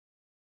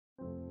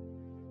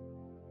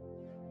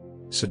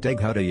Sadegh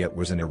Hedayat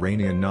was an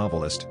Iranian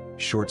novelist,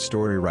 short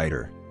story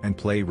writer, and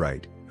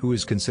playwright, who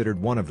is considered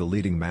one of the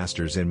leading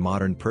masters in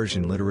modern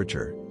Persian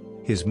literature.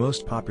 His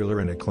most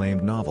popular and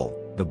acclaimed novel,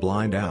 The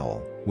Blind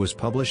Owl, was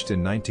published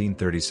in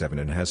 1937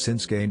 and has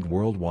since gained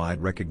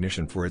worldwide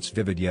recognition for its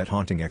vivid yet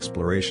haunting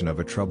exploration of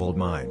a troubled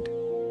mind.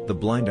 The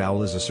Blind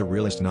Owl is a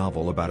surrealist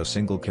novel about a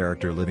single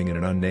character living in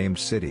an unnamed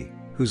city,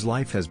 whose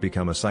life has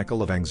become a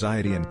cycle of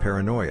anxiety and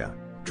paranoia,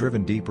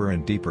 driven deeper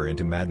and deeper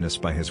into madness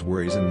by his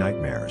worries and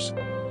nightmares.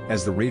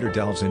 As the reader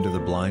delves into The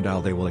Blind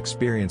Owl, they will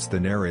experience the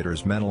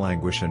narrator's mental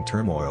anguish and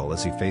turmoil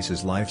as he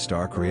faces life's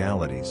dark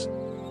realities.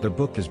 The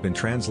book has been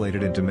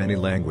translated into many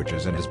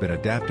languages and has been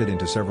adapted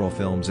into several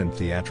films and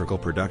theatrical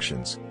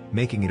productions,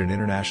 making it an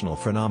international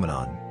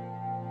phenomenon.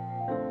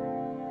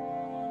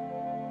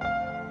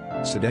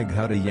 Sadegh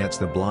Hedayat's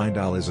The Blind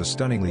Owl is a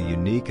stunningly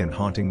unique and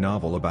haunting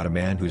novel about a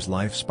man whose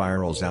life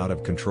spirals out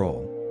of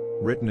control.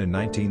 Written in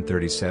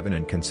 1937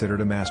 and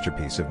considered a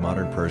masterpiece of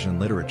modern Persian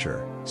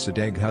literature,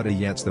 Sadegh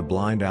Hedayat's The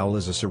Blind Owl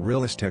is a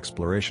surrealist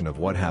exploration of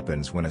what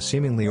happens when a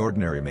seemingly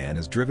ordinary man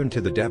is driven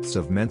to the depths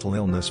of mental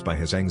illness by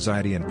his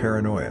anxiety and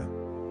paranoia.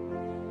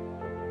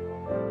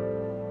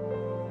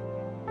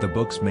 The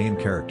book's main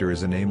character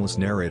is a nameless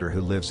narrator who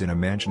lives in a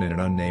mansion in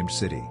an unnamed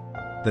city.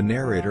 The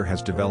narrator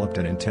has developed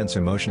an intense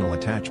emotional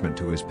attachment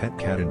to his pet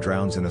cat and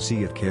drowns in a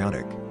sea of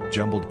chaotic,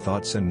 jumbled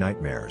thoughts and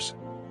nightmares.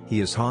 He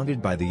is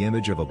haunted by the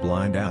image of a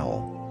blind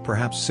owl,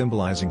 perhaps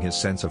symbolizing his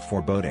sense of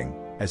foreboding,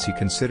 as he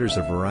considers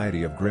a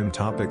variety of grim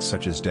topics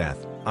such as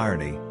death,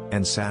 irony,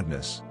 and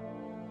sadness.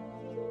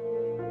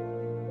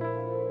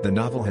 The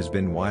novel has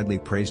been widely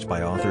praised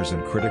by authors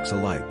and critics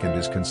alike and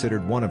is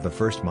considered one of the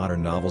first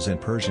modern novels in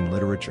Persian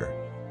literature.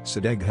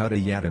 Sadegh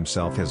Hedayat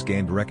himself has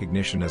gained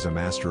recognition as a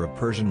master of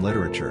Persian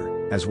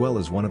literature, as well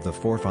as one of the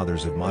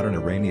forefathers of modern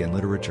Iranian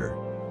literature.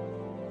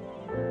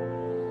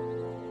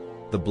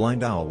 The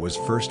Blind Owl was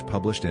first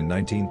published in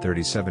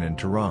 1937 in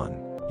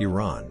Tehran,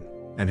 Iran,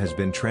 and has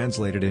been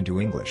translated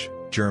into English,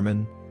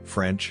 German,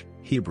 French,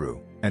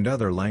 Hebrew, and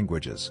other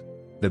languages.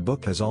 The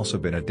book has also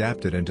been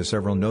adapted into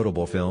several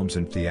notable films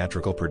and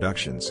theatrical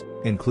productions,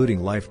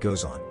 including Life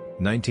Goes On,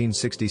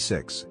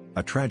 1966,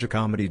 a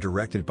tragicomedy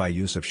directed by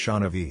Yusuf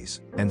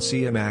Shahnaviz, and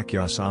Siamak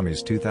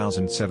Yassami's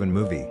 2007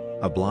 movie,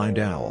 A Blind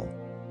Owl.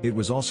 It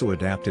was also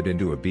adapted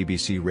into a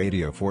BBC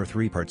Radio 4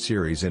 three-part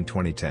series in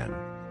 2010.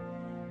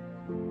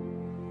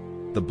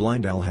 The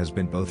Blind Owl has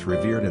been both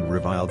revered and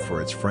reviled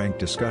for its frank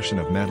discussion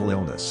of mental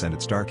illness and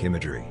its dark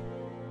imagery.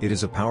 It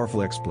is a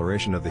powerful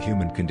exploration of the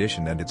human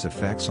condition and its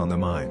effects on the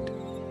mind.